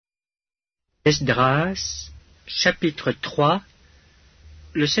Esdras, chapitre 3.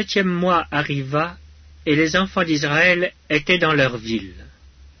 Le 7e mois arriva, et les enfants d'Israël étaient dans leur ville.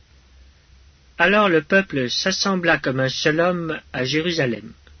 Alors le peuple s'assembla comme un seul homme à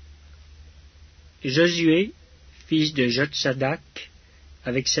Jérusalem. Josué, fils de Jotsadak,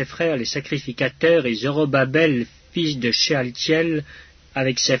 avec ses frères les sacrificateurs, et Zorobabel, fils de Shealtiel,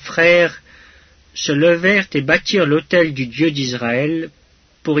 avec ses frères, se levèrent et bâtirent l'autel du Dieu d'Israël,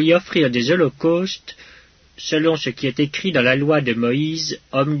 pour y offrir des holocaustes, selon ce qui est écrit dans la loi de Moïse,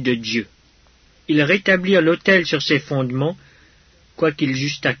 homme de Dieu. Ils rétablirent l'autel sur ses fondements, quoiqu'ils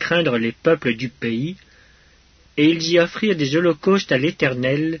eussent à craindre les peuples du pays, et ils y offrirent des holocaustes à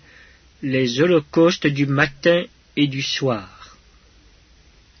l'Éternel, les holocaustes du matin et du soir.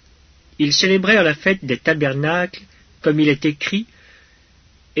 Ils célébrèrent la fête des tabernacles, comme il est écrit,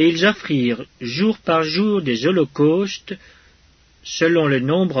 et ils offrirent jour par jour des holocaustes, selon le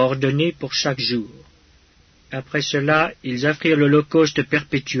nombre ordonné pour chaque jour. Après cela, ils offrirent l'holocauste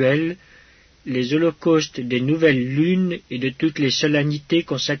perpétuel, les holocaustes des nouvelles lunes et de toutes les solennités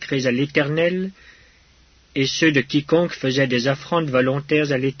consacrées à l'Éternel, et ceux de quiconque faisait des offrandes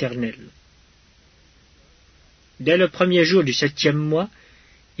volontaires à l'Éternel. Dès le premier jour du 7e mois,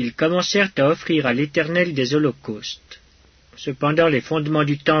 ils commencèrent à offrir à l'Éternel des holocaustes. Cependant, les fondements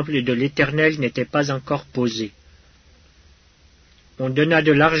du temple de l'Éternel n'étaient pas encore posés. On donna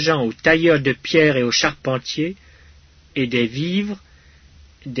de l'argent aux tailleurs de pierre et aux charpentiers, et des vivres,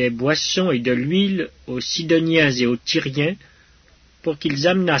 des boissons et de l'huile aux Sidoniens et aux Tyriens, pour qu'ils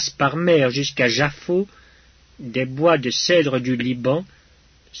amenassent par mer jusqu'à Japhos des bois de cèdre du Liban,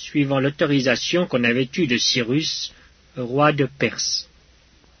 suivant l'autorisation qu'on avait eue de Cyrus, roi de Perse.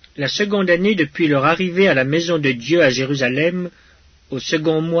 La seconde année depuis leur arrivée à la maison de Dieu à Jérusalem, au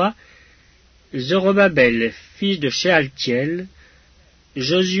second mois, Zorobabel, fils de Shealtiel,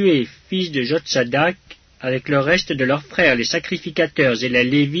 Josué, fils de Jotsadak, avec le reste de leurs frères les sacrificateurs et les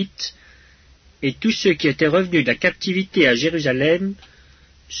Lévites, et tous ceux qui étaient revenus de la captivité à Jérusalem,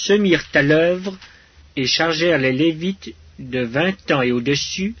 se mirent à l'œuvre et chargèrent les Lévites de 20 ans et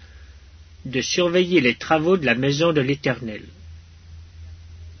au-dessus de surveiller les travaux de la maison de l'Éternel.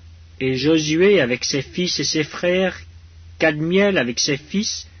 Et Josué avec ses fils et ses frères, Kadmiel avec ses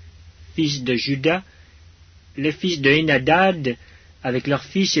fils de Juda, les fils de Henadad, avec leurs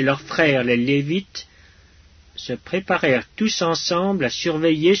fils et leurs frères les Lévites, se préparèrent tous ensemble à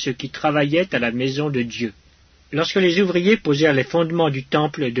surveiller ceux qui travaillaient à la maison de Dieu. Lorsque les ouvriers posèrent les fondements du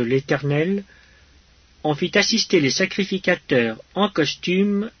temple de l'Éternel, on fit assister les sacrificateurs en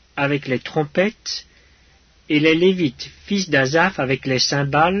costume avec les trompettes, et les Lévites, fils d'Asaph, avec les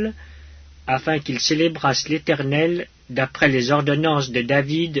cymbales, afin qu'ils célébrassent l'Éternel d'après les ordonnances de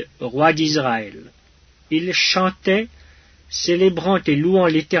David, roi d'Israël. Ils chantaient, célébrant et louant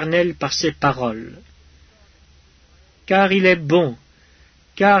l'Éternel par ses paroles. Car il est bon,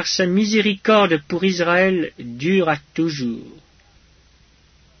 car sa miséricorde pour Israël dure à toujours.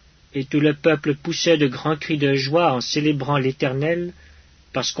 Et tout le peuple poussait de grands cris de joie en célébrant l'Éternel,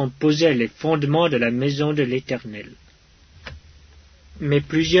 parce qu'on posait les fondements de la maison de l'Éternel. Mais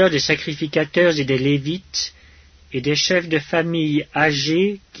plusieurs des sacrificateurs et des Lévites, et des chefs de famille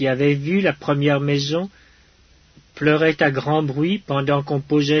âgés qui avaient vu la première maison, pleuraient à grand bruit pendant qu'on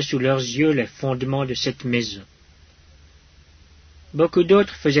posait sous leurs yeux les fondements de cette maison. Beaucoup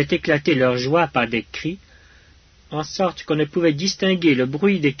d'autres faisaient éclater leur joie par des cris, en sorte qu'on ne pouvait distinguer le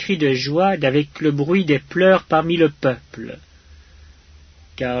bruit des cris de joie d'avec le bruit des pleurs parmi le peuple,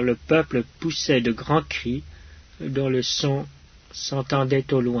 car le peuple poussait de grands cris, dont le son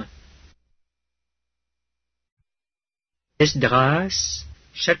s'entendait au loin. Esdras,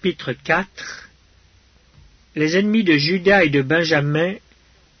 chapitre 4. Les ennemis de Juda et de Benjamin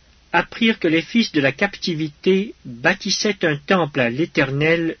apprirent que les fils de la captivité bâtissaient un temple à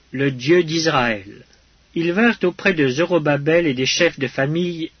l'Éternel, le Dieu d'Israël. Ils vinrent auprès de Zorobabel et des chefs de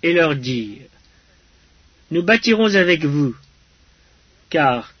famille et leur dirent : Nous bâtirons avec vous,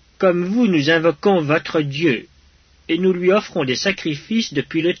 car, comme vous, nous invoquons votre Dieu, et nous lui offrons des sacrifices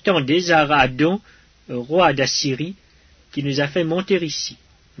depuis le temps d'Ezra, roi d'Assyrie, qui nous a fait monter ici.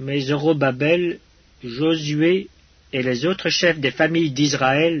 Mais Zorobabel, Josué et les autres chefs des familles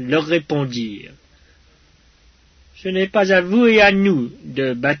d'Israël leur répondirent : Ce n'est pas à vous et à nous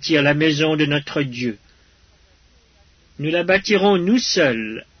de bâtir la maison de notre Dieu. Nous la bâtirons nous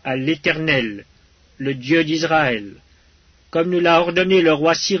seuls à l'Éternel, le Dieu d'Israël, comme nous l'a ordonné le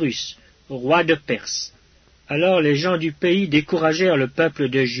roi Cyrus, roi de Perse. Alors les gens du pays découragèrent le peuple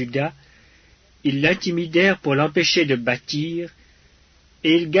de Juda, ils l'intimidèrent pour l'empêcher de bâtir,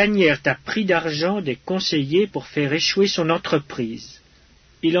 et ils gagnèrent à prix d'argent des conseillers pour faire échouer son entreprise.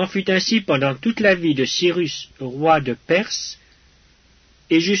 Il en fut ainsi pendant toute la vie de Cyrus, roi de Perse,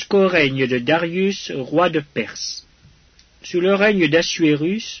 et jusqu'au règne de Darius, roi de Perse. Sous le règne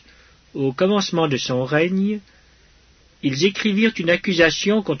d'Assuérus, au commencement de son règne, ils écrivirent une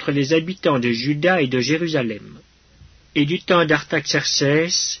accusation contre les habitants de Juda et de Jérusalem. Et du temps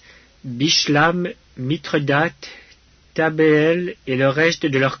d'Artaxercès, Bishlam, Mithredate, Tabéel et le reste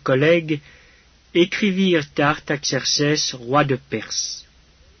de leurs collègues écrivirent à Artaxercès, roi de Perse.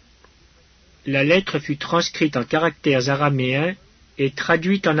 La lettre fut transcrite en caractères araméens et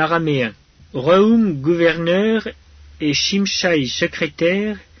traduite en araméen. Rehum, gouverneur, et Shimshaï,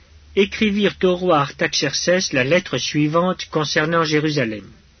 secrétaire, écrivirent au roi Artaxercès la lettre suivante concernant Jérusalem.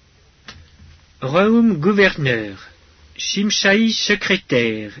 Rehum, gouverneur, Shimshaï,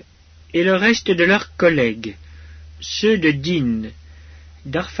 secrétaire, et le reste de leurs collègues, ceux de Din,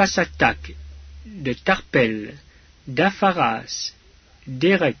 d'Arphasatak, de Tarpel, d'Apharas,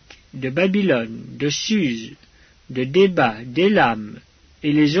 d'Érec, de Babylone, de Suse, de Déba, d'Élam,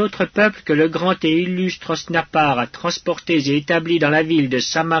 et les autres peuples que le grand et illustre Osnappar a transportés et établis dans la ville de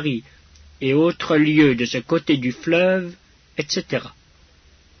Samarie et autres lieux de ce côté du fleuve, etc.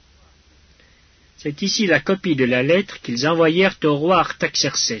 C'est ici la copie de la lettre qu'ils envoyèrent au roi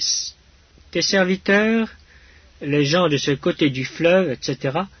Artaxercès. Tes serviteurs, les gens de ce côté du fleuve,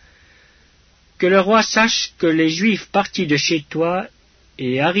 etc., que le roi sache que les Juifs partis de chez toi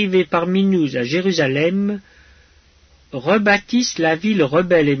et arrivés parmi nous à Jérusalem rebâtissent la ville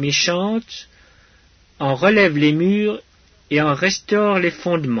rebelle et méchante, en relèvent les murs et en restaurent les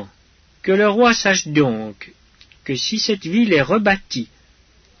fondements. Que le roi sache donc que si cette ville est rebâtie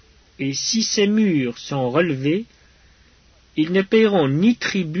et si ses murs sont relevés, ils ne paieront ni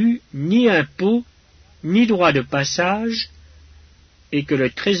tribut, ni impôt, ni droit de passage, et que le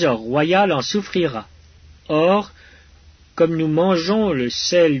trésor royal en souffrira. Or, comme nous mangeons le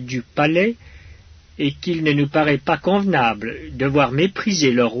sel du palais, et qu'il ne nous paraît pas convenable de voir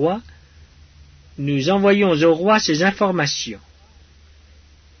mépriser le roi, nous envoyons au roi ces informations.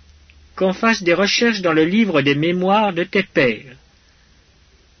 Qu'on fasse des recherches dans le livre des mémoires de tes pères,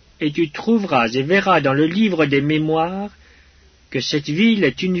 et tu trouveras et verras dans le livre des mémoires que cette ville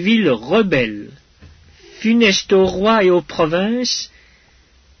est une ville rebelle, funeste au roi et aux provinces,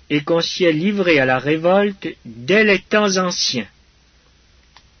 et qu'on s'y est livré à la révolte dès les temps anciens.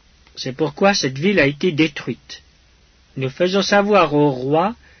 C'est pourquoi cette ville a été détruite. Nous faisons savoir au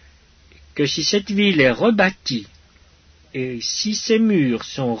roi que si cette ville est rebâtie, et si ses murs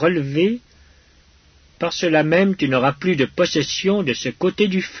sont relevés, par cela même tu n'auras plus de possession de ce côté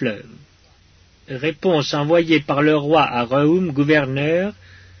du fleuve. Réponse envoyée par le roi à Rehum, gouverneur,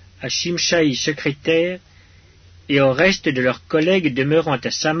 à Shimshaï, secrétaire, et au reste de leurs collègues demeurant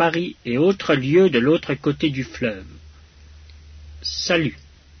à Samarie et autres lieux de l'autre côté du fleuve. Salut,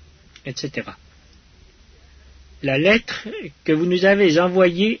 etc. La lettre que vous nous avez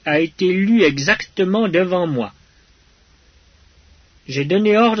envoyée a été lue exactement devant moi. J'ai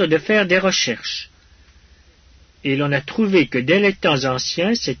donné ordre de faire des recherches. Et l'on a trouvé que dès les temps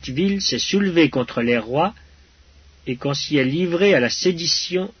anciens, cette ville s'est soulevée contre les rois et qu'on s'y est livré à la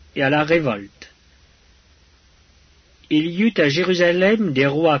sédition et à la révolte. Il y eut à Jérusalem des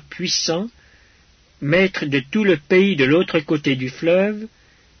rois puissants, maîtres de tout le pays de l'autre côté du fleuve,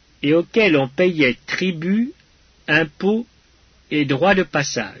 et auxquels on payait tribut, impôts et droits de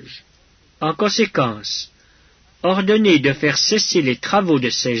passage. En conséquence, ordonnez de faire cesser les travaux de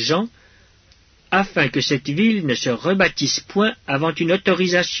ces gens, afin que cette ville ne se rebâtisse point avant une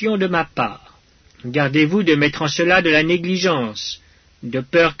autorisation de ma part. Gardez-vous de mettre en cela de la négligence, de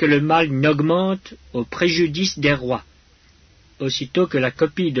peur que le mal n'augmente au préjudice des rois. Aussitôt que la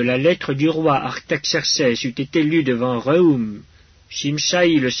copie de la lettre du roi Artaxercès eut été lue devant Rehum,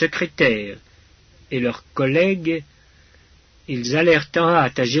 Shimshaï le secrétaire, et leurs collègues, ils allèrent en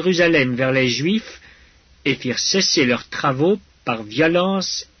hâte à Jérusalem vers les Juifs, et firent cesser leurs travaux par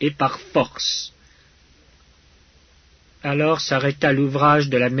violence et par force. Alors s'arrêta l'ouvrage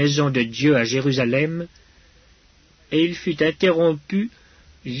de la maison de Dieu à Jérusalem, et il fut interrompu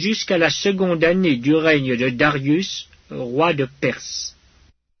jusqu'à la seconde année du règne de Darius, roi de Perse.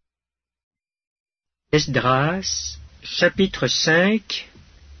 Esdras, chapitre 5.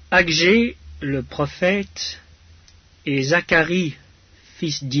 Agé, le prophète, et Zacharie,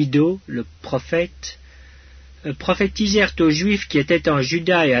 fils d'Ido, le prophète, prophétisèrent aux Juifs qui étaient en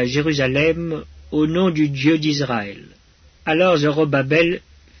Juda et à Jérusalem au nom du Dieu d'Israël. Alors Zorobabel,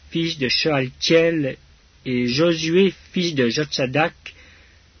 fils de Shealtiel, et Josué, fils de Jotsadak,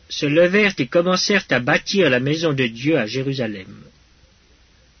 se levèrent et commencèrent à bâtir la maison de Dieu à Jérusalem.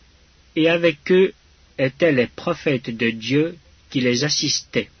 Et avec eux étaient les prophètes de Dieu qui les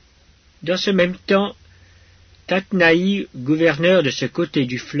assistaient. Dans ce même temps, Tatnaï, gouverneur de ce côté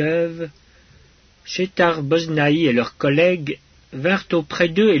du fleuve, Shethar-Boznaï et leurs collègues vinrent auprès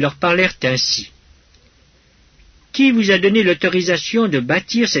d'eux et leur parlèrent ainsi. « Qui vous a donné l'autorisation de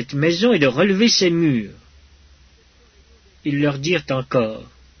bâtir cette maison et de relever ses murs ?» Ils leur dirent encore.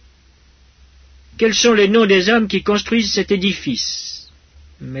 « Quels sont les noms des hommes qui construisent cet édifice ?»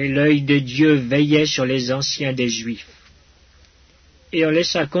 Mais l'œil de Dieu veillait sur les anciens des Juifs. Et on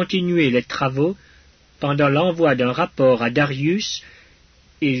laissa continuer les travaux pendant l'envoi d'un rapport à Darius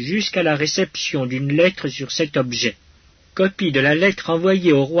et jusqu'à la réception d'une lettre sur cet objet. Copie de la lettre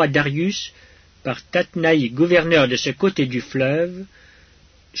envoyée au roi Darius par Tatnaï, gouverneur de ce côté du fleuve,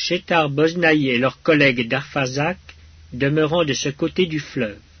 Shethar-Boznaï et leurs collègues d'Arphazac, demeurant de ce côté du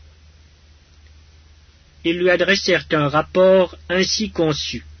fleuve. Ils lui adressèrent un rapport ainsi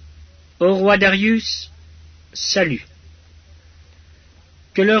conçu. Au roi Darius, salut.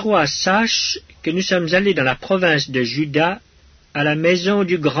 Que le roi sache que nous sommes allés dans la province de Juda à la maison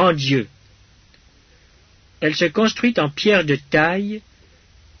du grand Dieu. Elle se construit en pierre de taille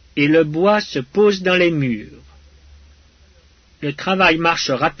et le bois se pose dans les murs. Le travail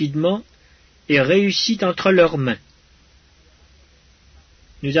marche rapidement et réussit entre leurs mains.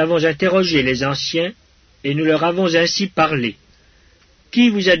 Nous avons interrogé les anciens et nous leur avons ainsi parlé. Qui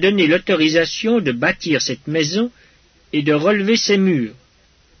vous a donné l'autorisation de bâtir cette maison et de relever ses murs?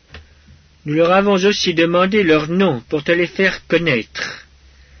 Nous leur avons aussi demandé leurs noms pour te les faire connaître.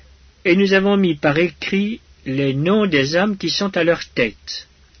 Et nous avons mis par écrit les noms des hommes qui sont à leur tête.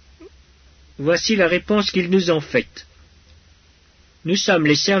 Voici la réponse qu'ils nous ont faite. Nous sommes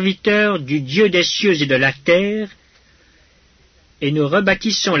les serviteurs du Dieu des cieux et de la terre, et nous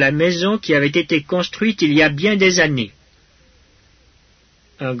rebâtissons la maison qui avait été construite il y a bien des années.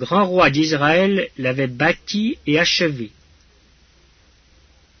 Un grand roi d'Israël l'avait bâtie et achevée.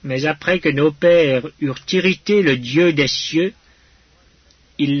 Mais après que nos pères eurent irrité le Dieu des cieux,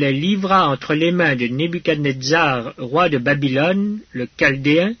 il les livra entre les mains de Nebuchadnezzar, roi de Babylone, le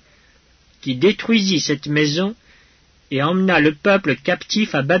Chaldéen, qui détruisit cette maison et emmena le peuple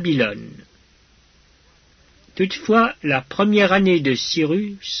captif à Babylone. Toutefois, la première année de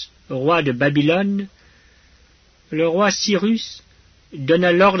Cyrus, roi de Babylone, le roi Cyrus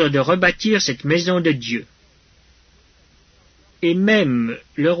donna l'ordre de rebâtir cette maison de Dieu. Et même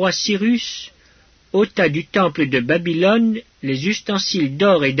le roi Cyrus ôta du temple de Babylone les ustensiles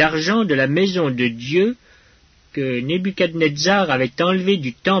d'or et d'argent de la maison de Dieu que Nebuchadnezzar avait enlevés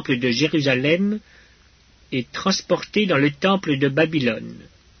du temple de Jérusalem et transportés dans le temple de Babylone.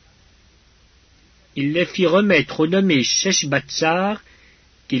 Il les fit remettre au nommé Sheshbatsar,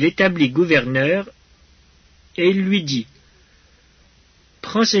 qu'il établit gouverneur, et il lui dit, «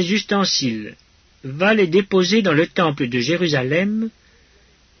 Prends ces ustensiles, va les déposer dans le temple de Jérusalem,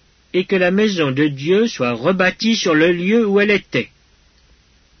 et que la maison de Dieu soit rebâtie sur le lieu où elle était. »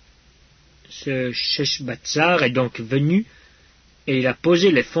 Ce Sheshbatsar est donc venu, et il a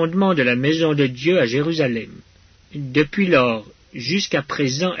posé les fondements de la maison de Dieu à Jérusalem. Depuis lors, jusqu'à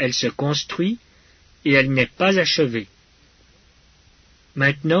présent, elle se construit, et elle n'est pas achevée.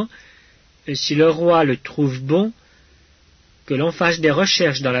 Maintenant, si le roi le trouve bon, que l'on fasse des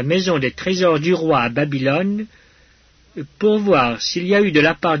recherches dans la maison des trésors du roi à Babylone, pour voir s'il y a eu de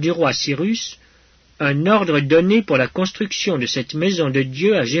la part du roi Cyrus un ordre donné pour la construction de cette maison de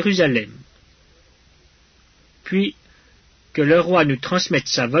Dieu à Jérusalem. Puis, que le roi nous transmette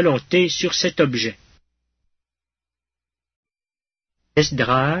sa volonté sur cet objet.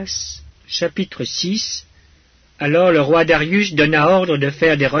 Esdras, chapitre 6. Alors le roi Darius donna ordre de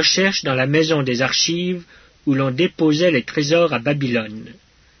faire des recherches dans la maison des archives où l'on déposait les trésors à Babylone.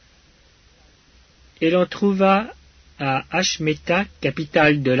 Et l'on trouva à Ashméta,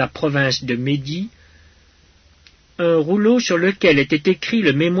 capitale de la province de Médie, un rouleau sur lequel était écrit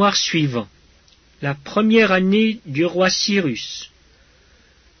le mémoire suivant. La première année du roi Cyrus.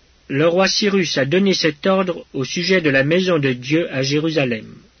 Le roi Cyrus a donné cet ordre au sujet de la maison de Dieu à Jérusalem.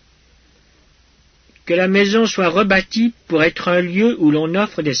 Que la maison soit rebâtie pour être un lieu où l'on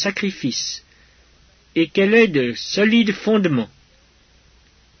offre des sacrifices, et qu'elle ait de solides fondements.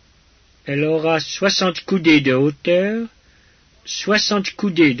 Elle aura 60 coudées de hauteur, 60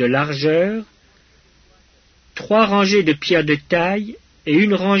 coudées de largeur, 3 rangées de pierres de taille et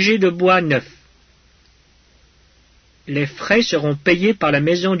 1 rangée de bois neuf. Les frais seront payés par la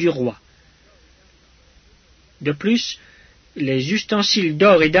maison du roi. De plus, les ustensiles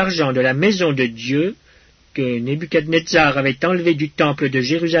d'or et d'argent de la maison de Dieu, que Nebuchadnezzar avait enlevés du temple de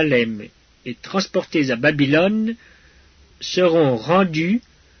Jérusalem et transportés à Babylone, seront rendus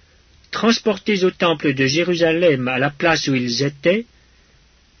transportés au temple de Jérusalem à la place où ils étaient,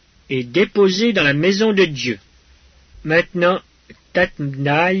 et déposés dans la maison de Dieu. Maintenant,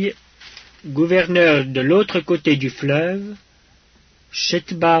 Tatnaï, gouverneur de l'autre côté du fleuve,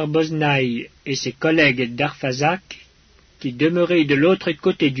 Shetbar-Boznaï et ses collègues d'Arphazak, qui demeuraient de l'autre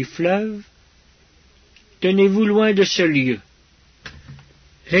côté du fleuve, tenez-vous loin de ce lieu.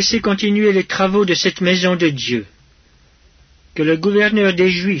 Laissez continuer les travaux de cette maison de Dieu. Que le gouverneur des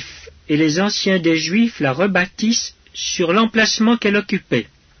Juifs et les anciens des Juifs la rebâtissent sur l'emplacement qu'elle occupait.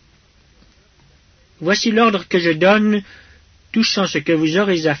 Voici l'ordre que je donne touchant ce que vous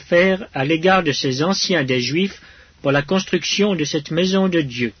aurez à faire à l'égard de ces anciens des Juifs pour la construction de cette maison de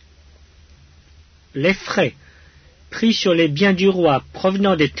Dieu. Les frais pris sur les biens du roi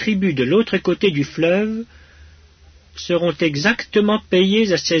provenant des tribus de l'autre côté du fleuve seront exactement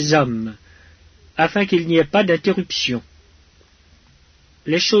payés à ces hommes, afin qu'il n'y ait pas d'interruption.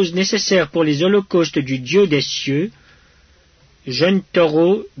 Les choses nécessaires pour les holocaustes du Dieu des cieux, jeunes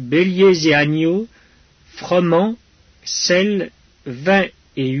taureaux, béliers et agneaux, froment, sel, vin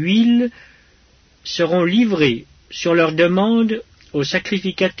et huile, seront livrés sur leur demande aux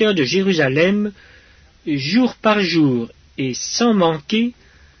sacrificateurs de Jérusalem, jour par jour et sans manquer,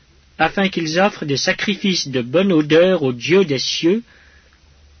 afin qu'ils offrent des sacrifices de bonne odeur au Dieu des cieux,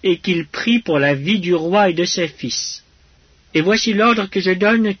 et qu'ils prient pour la vie du roi et de ses fils. Et voici l'ordre que je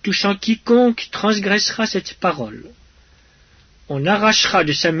donne touchant quiconque transgressera cette parole. On arrachera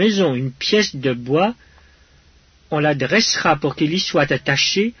de sa maison une pièce de bois, on la dressera pour qu'il y soit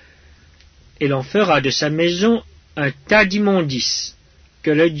attaché, et l'on fera de sa maison un tas d'immondices.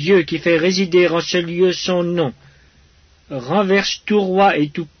 Que le Dieu qui fait résider en ce lieu son nom renverse tout roi et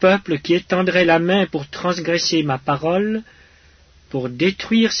tout peuple qui étendrait la main pour transgresser ma parole, pour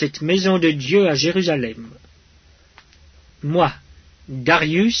détruire cette maison de Dieu à Jérusalem. Moi,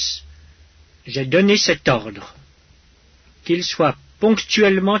 Darius, j'ai donné cet ordre, qu'il soit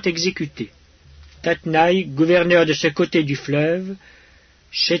ponctuellement exécuté. Tatnaï, gouverneur de ce côté du fleuve,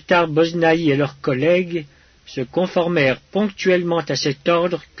 Shetbar-Boznaï et leurs collègues se conformèrent ponctuellement à cet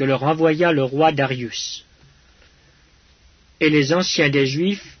ordre que leur envoya le roi Darius. Et les anciens des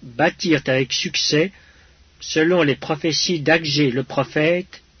Juifs bâtirent avec succès, selon les prophéties d'Agé le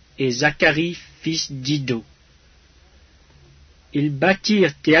prophète et Zacharie fils d'Iddo. Ils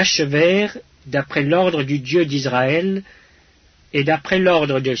bâtirent et achevèrent d'après l'ordre du Dieu d'Israël et d'après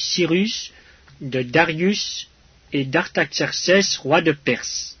l'ordre de Cyrus, de Darius et d'Artaxerxès, roi de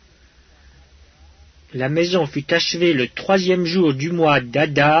Perse. La maison fut achevée le 3e jour du mois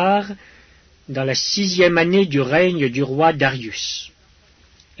d'Adar, dans la 6e année du règne du roi Darius.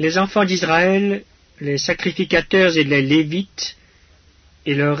 Les enfants d'Israël, les sacrificateurs et les Lévites,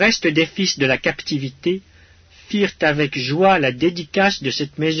 et le reste des fils de la captivité, firent avec joie la dédicace de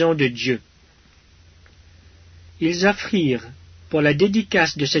cette maison de Dieu. Ils offrirent, pour la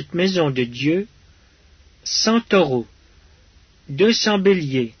dédicace de cette maison de Dieu, 100 taureaux, 200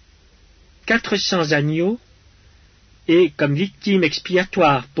 béliers, 400 agneaux, et comme victime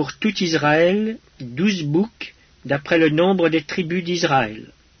expiatoire pour tout Israël, 12 boucs, d'après le nombre des tribus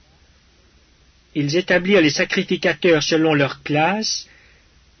d'Israël. Ils établirent les sacrificateurs selon leur classe,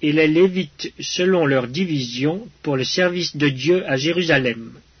 et les Lévites selon leur division, pour le service de Dieu à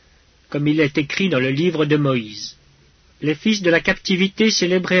Jérusalem, comme il est écrit dans le livre de Moïse. Les fils de la captivité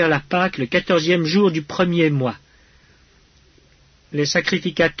célébrèrent la Pâque le 14e jour du 1er mois. Les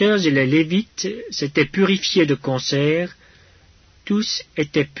sacrificateurs et les Lévites s'étaient purifiés de concert, tous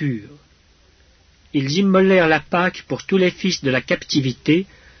étaient purs. Ils immolèrent la Pâque pour tous les fils de la captivité,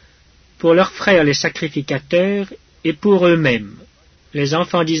 pour leurs frères les sacrificateurs et pour eux-mêmes. Les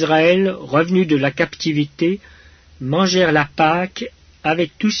enfants d'Israël, revenus de la captivité, mangèrent la Pâque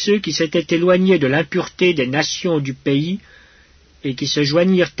avec tous ceux qui s'étaient éloignés de l'impureté des nations du pays et qui se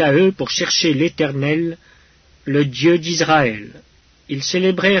joignirent à eux pour chercher l'Éternel, le Dieu d'Israël. Ils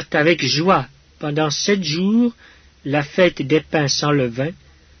célébrèrent avec joie pendant 7 jours la fête des pains sans levain,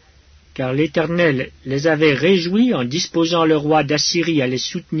 car l'Éternel les avait réjouis en disposant le roi d'Assyrie à les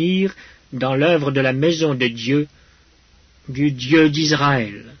soutenir dans l'œuvre de la maison de Dieu, du Dieu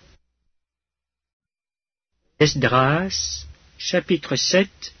d'Israël. Esdras, chapitre 7.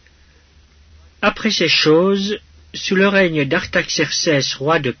 Après ces choses, sous le règne d'Artaxerxès,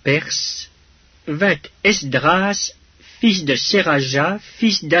 roi de Perse, vint Esdras, fils de Séraja,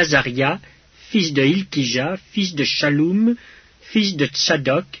 fils d'Azaria, fils de Hilkija, fils de Shaloum, fils de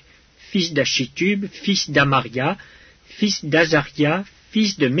Tsadok, fils d'Achitub, fils d'Amaria, fils d'Azaria,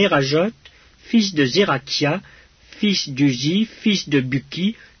 fils de Mérajot, fils de Zérakia, fils d'Uzi, fils de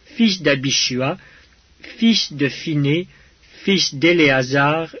Buki, fils d'Abishua, fils de Phiné, fils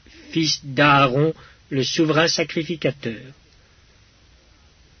d'Éléazar, fils d'Aaron, le souverain sacrificateur.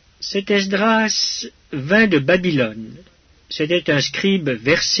 Cet Esdras vint de Babylone. C'était un scribe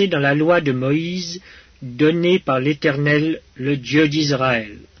versé dans la loi de Moïse, donnée par l'Éternel, le Dieu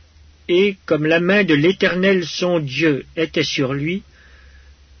d'Israël. Et comme la main de l'Éternel son Dieu était sur lui,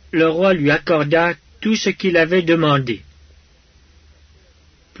 le roi lui accorda tout ce qu'il avait demandé.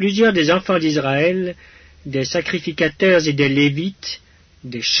 Plusieurs des enfants d'Israël, des sacrificateurs et des Lévites,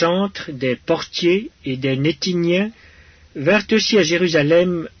 des chantres, des portiers et des Nétiniens, vinrent aussi à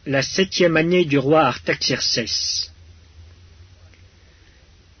Jérusalem la 7e année du roi Artaxercès.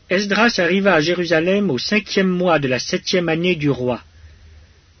 Esdras arriva à Jérusalem au 5e mois de la 7e année du roi.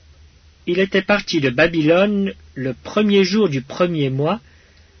 Il était parti de Babylone le 1er jour du 1er mois,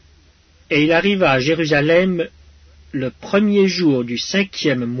 et il arriva à Jérusalem le 1er jour du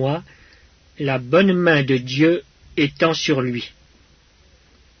 5e mois, la bonne main de Dieu étant sur lui.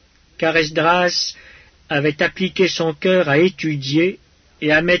 Car Esdras avait appliqué son cœur à étudier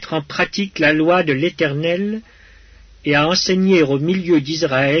et à mettre en pratique la loi de l'Éternel, et à enseigner au milieu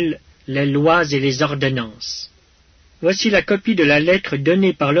d'Israël les lois et les ordonnances. Voici la copie de la lettre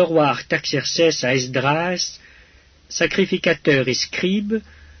donnée par le roi Artaxercès à Esdras, sacrificateur et scribe,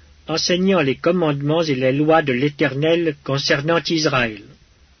 enseignant les commandements et les lois de l'Éternel concernant Israël.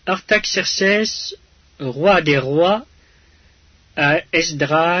 Artaxercès, roi des rois, à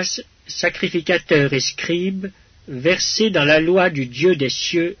Esdras, sacrificateur et scribe, versé dans la loi du Dieu des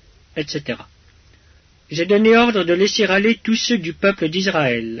cieux, etc. J'ai donné ordre de laisser aller tous ceux du peuple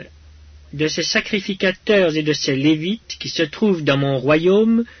d'Israël, de ses sacrificateurs et de ses Lévites qui se trouvent dans mon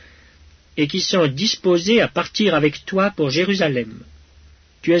royaume et qui sont disposés à partir avec toi pour Jérusalem.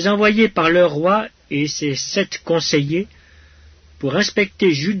 Tu es envoyé par le roi et ses 7 conseillers pour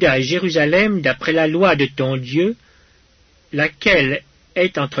inspecter Juda et Jérusalem d'après la loi de ton Dieu, laquelle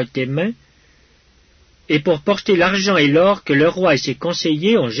est entre tes mains, et pour porter l'argent et l'or que le roi et ses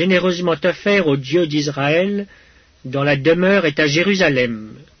conseillers ont généreusement offert au Dieu d'Israël, dont la demeure est à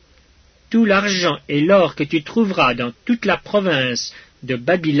Jérusalem. Tout l'argent et l'or que tu trouveras dans toute la province de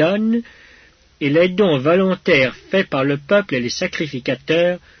Babylone, et les dons volontaires faits par le peuple et les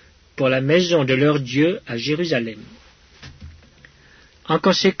sacrificateurs pour la maison de leur Dieu à Jérusalem. En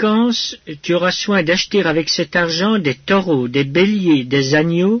conséquence, tu auras soin d'acheter avec cet argent des taureaux, des béliers, des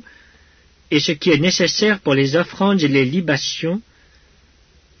agneaux, et ce qui est nécessaire pour les offrandes et les libations,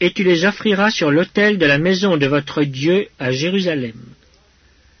 et tu les offriras sur l'autel de la maison de votre Dieu à Jérusalem.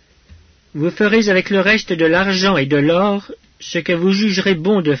 Vous ferez avec le reste de l'argent et de l'or ce que vous jugerez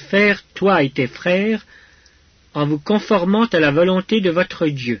bon de faire, toi et tes frères, en vous conformant à la volonté de votre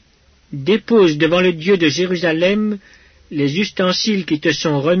Dieu. Dépose devant le Dieu de Jérusalem les ustensiles qui te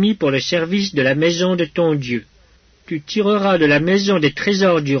sont remis pour le service de la maison de ton Dieu. Tu tireras de la maison des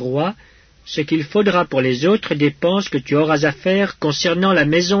trésors du roi ce qu'il faudra pour les autres dépenses que tu auras à faire concernant la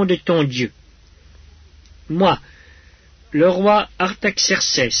maison de ton Dieu. Moi, le roi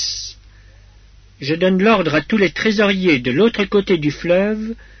Artaxercès, je donne l'ordre à tous les trésoriers de l'autre côté du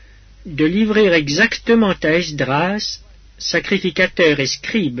fleuve de livrer exactement à Esdras, sacrificateur et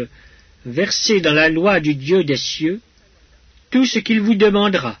scribe, versé dans la loi du Dieu des cieux, tout ce qu'il vous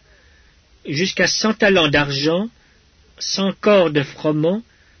demandera, jusqu'à 100 talents d'argent, 100 corps de froment,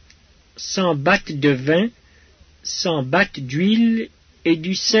 100 battes de vin, 100 battes d'huile et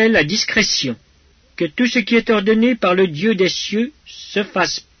du sel à discrétion. Que tout ce qui est ordonné par le Dieu des cieux se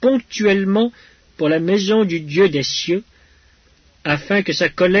fasse ponctuellement pour la maison du Dieu des cieux, afin que sa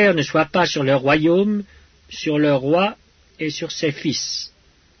colère ne soit pas sur le royaume, sur le roi et sur ses fils.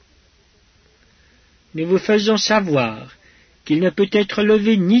 Nous vous faisons savoir qu'il ne peut être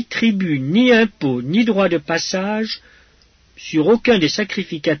levé ni tribut, ni impôt, ni droit de passage sur aucun des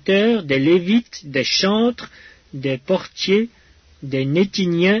sacrificateurs, des Lévites, des chantres, des portiers, des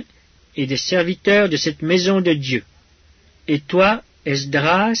Nétiniens et des serviteurs de cette maison de Dieu. Et toi,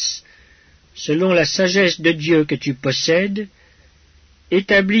 Esdras, selon la sagesse de Dieu que tu possèdes,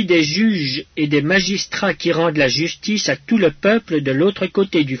 établis des juges et des magistrats qui rendent la justice à tout le peuple de l'autre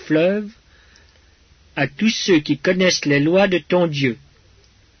côté du fleuve, à tous ceux qui connaissent les lois de ton Dieu,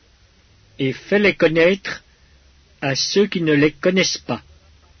 et fais-les connaître à ceux qui ne les connaissent pas.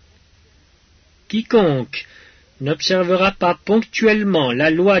 Quiconque n'observera pas ponctuellement la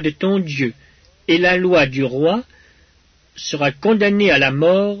loi de ton Dieu et la loi du roi sera condamné à la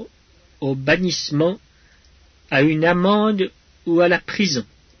mort, au bannissement, à une amende ou à la prison.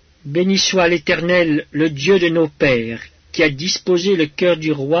 Béni soit l'Éternel, le Dieu de nos pères, qui a disposé le cœur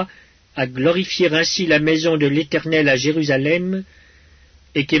du roi à glorifier ainsi la maison de l'Éternel à Jérusalem,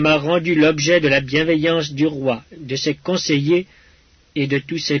 et qui m'a rendu l'objet de la bienveillance du roi, de ses conseillers et de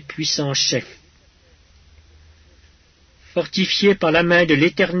tous ses puissants chefs. Fortifié par la main de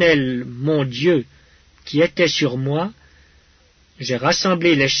l'Éternel, mon Dieu, qui était sur moi, j'ai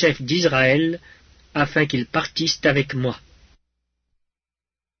rassemblé les chefs d'Israël, afin qu'ils partissent avec moi.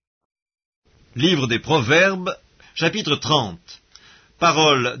 Livre des Proverbes, chapitre 30.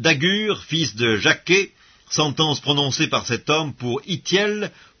 Parole d'Agur, fils de Jaquet, sentence prononcée par cet homme pour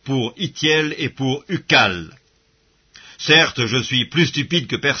Itiel et pour Ucal. Certes, je suis plus stupide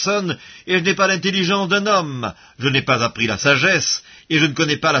que personne, et je n'ai pas l'intelligence d'un homme, je n'ai pas appris la sagesse, et je ne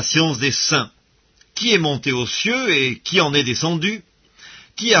connais pas la science des saints. Qui est monté aux cieux, et qui en est descendu?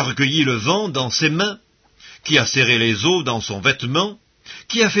 Qui a recueilli le vent dans ses mains? Qui a serré les eaux dans son vêtement?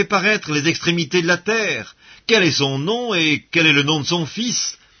 Qui a fait paraître les extrémités de la terre? Quel est son nom, et quel est le nom de son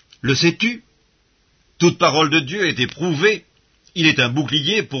fils? Le sais-tu? Toute parole de Dieu est éprouvée. Il est un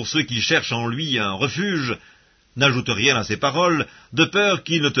bouclier pour ceux qui cherchent en lui un refuge. N'ajoute rien à ces paroles, de peur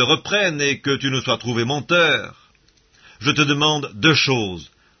qu'il ne te reprenne et que tu ne sois trouvé menteur. Je te demande 2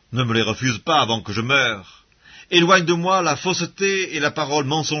 choses. Ne me les refuse pas avant que je meure. Éloigne de moi la fausseté et la parole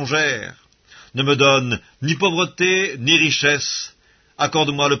mensongère. Ne me donne ni pauvreté ni richesse.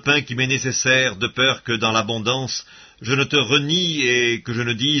 Accorde-moi le pain qui m'est nécessaire, de peur que dans l'abondance je ne te renie et que je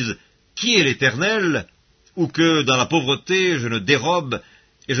ne dise « Qui est l'Éternel ?» ou que dans la pauvreté je ne dérobe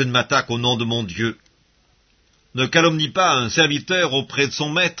et je ne m'attaque au nom de mon Dieu. Ne calomnie pas un serviteur auprès de son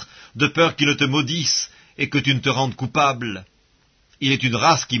maître, de peur qu'il ne te maudisse et que tu ne te rendes coupable. Il est une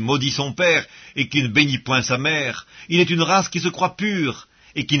race qui maudit son père et qui ne bénit point sa mère. Il est une race qui se croit pure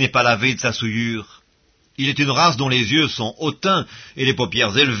et qui n'est pas lavée de sa souillure. Il est une race dont les yeux sont hautains et les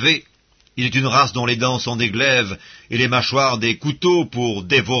paupières élevées. Il est une race dont les dents sont des glaives et les mâchoires des couteaux pour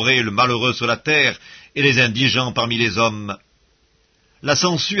dévorer le malheureux sur la terre et les indigents parmi les hommes. La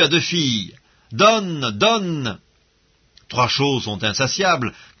sangsue a 2 filles. Donne, donne. 3 choses sont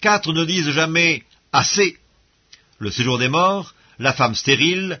insatiables, 4 ne disent jamais assez. Le séjour des morts, la femme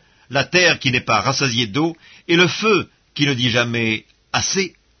stérile, la terre qui n'est pas rassasiée d'eau, et le feu qui ne dit jamais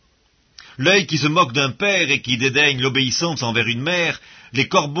assez. L'œil qui se moque d'un père et qui dédaigne l'obéissance envers une mère, les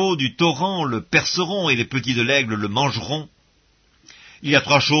corbeaux du torrent le perceront et les petits de l'aigle le mangeront. Il y a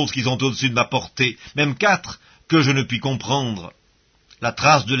 3 choses qui sont au-dessus de ma portée, même 4, que je ne puis comprendre. La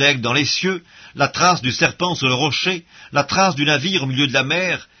trace de l'aigle dans les cieux, la trace du serpent sur le rocher, la trace du navire au milieu de la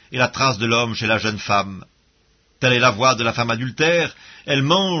mer, et la trace de l'homme chez la jeune femme. Telle est la voix de la femme adultère, elle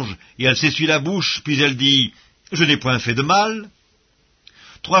mange, et elle s'essuie la bouche, puis elle dit « Je n'ai point fait de mal ».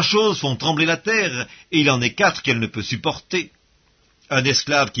 3 choses font trembler la terre, et il en est 4 qu'elle ne peut supporter. Un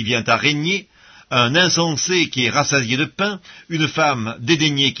esclave qui vient à régner, un insensé qui est rassasié de pain, une femme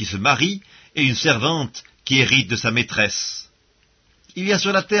dédaignée qui se marie, et une servante qui hérite de sa maîtresse. Il y a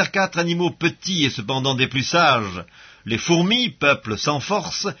sur la terre 4 animaux petits et cependant des plus sages. Les fourmis, peuple sans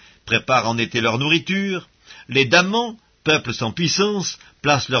force, préparent en été leur nourriture. Les damans, peuple sans puissance,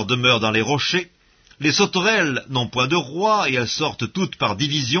 placent leur demeure dans les rochers. Les sauterelles n'ont point de roi et elles sortent toutes par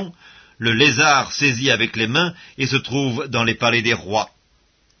division. Le lézard saisit avec les mains et se trouve dans les palais des rois.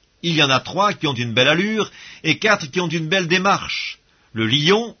 Il y en a 3 qui ont une belle allure et 4 qui ont une belle démarche. Le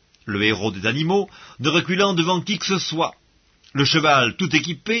lion, le héros des animaux, ne reculant devant qui que ce soit. Le cheval tout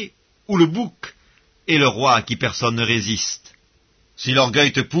équipé, ou le bouc, et le roi à qui personne ne résiste. Si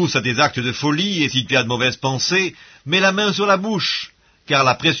l'orgueil te pousse à des actes de folie, et si tu as de mauvaises pensées, mets la main sur la bouche, car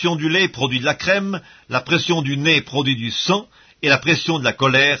la pression du lait produit de la crème, la pression du nez produit du sang, et la pression de la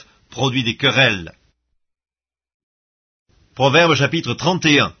colère produit des querelles. Proverbes chapitre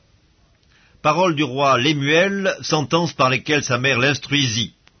 31. Parole du roi Lémuel, sentence par lesquelles sa mère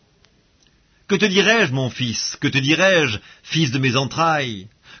l'instruisit. Que te dirai-je, mon fils? Que te dirai-je, fils de mes entrailles?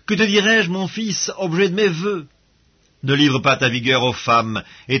 Que te dirai-je, mon fils, objet de mes vœux? Ne livre pas ta vigueur aux femmes,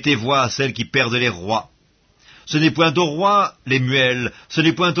 et tes voix à celles qui perdent les rois. Ce n'est point au roi, Lémuel, ce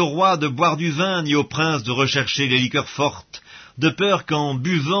n'est point au roi de boire du vin, ni au prince de rechercher les liqueurs fortes, de peur qu'en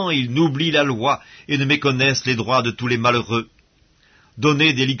buvant ils n'oublient la loi, et ne méconnaissent les droits de tous les malheureux.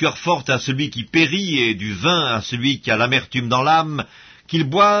 Donnez des liqueurs fortes à celui qui périt, et du vin à celui qui a l'amertume dans l'âme, qu'il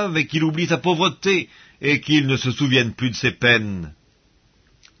boive et qu'il oublie sa pauvreté, et qu'il ne se souvienne plus de ses peines.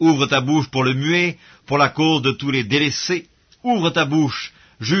 Ouvre ta bouche pour le muet, pour la cause de tous les délaissés. Ouvre ta bouche,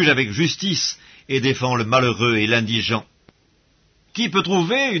 juge avec justice, et défends le malheureux et l'indigent. Qui peut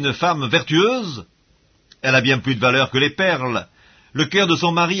trouver une femme vertueuse? Elle a bien plus de valeur que les perles. Le cœur de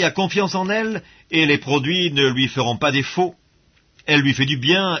son mari a confiance en elle, et les produits ne lui feront pas défaut. Elle lui fait du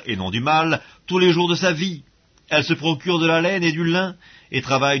bien, et non du mal, tous les jours de sa vie. Elle se procure de la laine et du lin, et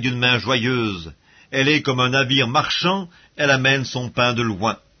travaille d'une main joyeuse. Elle est comme un navire marchand, elle amène son pain de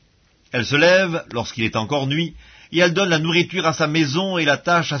loin. Elle se lève lorsqu'il est encore nuit, et elle donne la nourriture à sa maison et la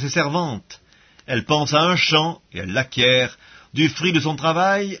tâche à ses servantes. Elle pense à un champ, et elle l'acquiert. Du fruit de son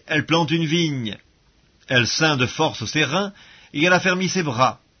travail, elle plante une vigne. Elle ceint de force ses reins, et elle affermit ses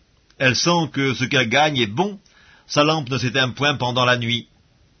bras. Elle sent que ce qu'elle gagne est bon, sa lampe ne s'éteint point pendant la nuit.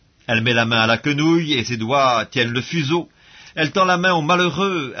 Elle met la main à la quenouille, et ses doigts tiennent le fuseau. Elle tend la main au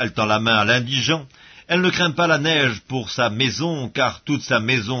malheureux, elle tend la main à l'indigent. Elle ne craint pas la neige pour sa maison, car toute sa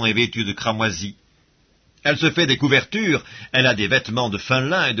maison est vêtue de cramoisis. Elle se fait des couvertures, elle a des vêtements de fin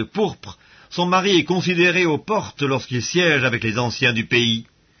lin et de pourpre. Son mari est considéré aux portes lorsqu'il siège avec les anciens du pays.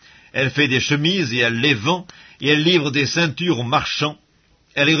 Elle fait des chemises et elle les vend, et elle livre des ceintures aux marchands.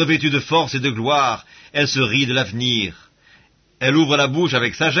 Elle est revêtue de force et de gloire, elle se rit de l'avenir. Elle ouvre la bouche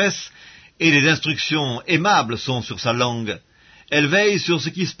avec sagesse, et les instructions aimables sont sur sa langue. Elle veille sur ce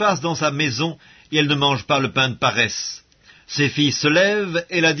qui se passe dans sa maison, et elle ne mange pas le pain de paresse. Ses filles se lèvent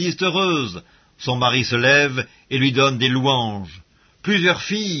et la disent heureuse. Son mari se lève et lui donne des louanges. Plusieurs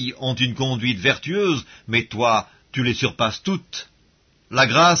filles ont une conduite vertueuse, mais toi, tu les surpasses toutes. La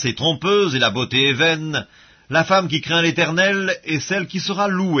grâce est trompeuse et la beauté est vaine. La femme qui craint l'Éternel est celle qui sera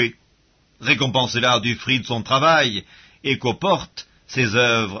louée. Récompensez-la du fruit de son travail, et qu'aux portes, ses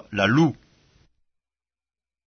œuvres la louent.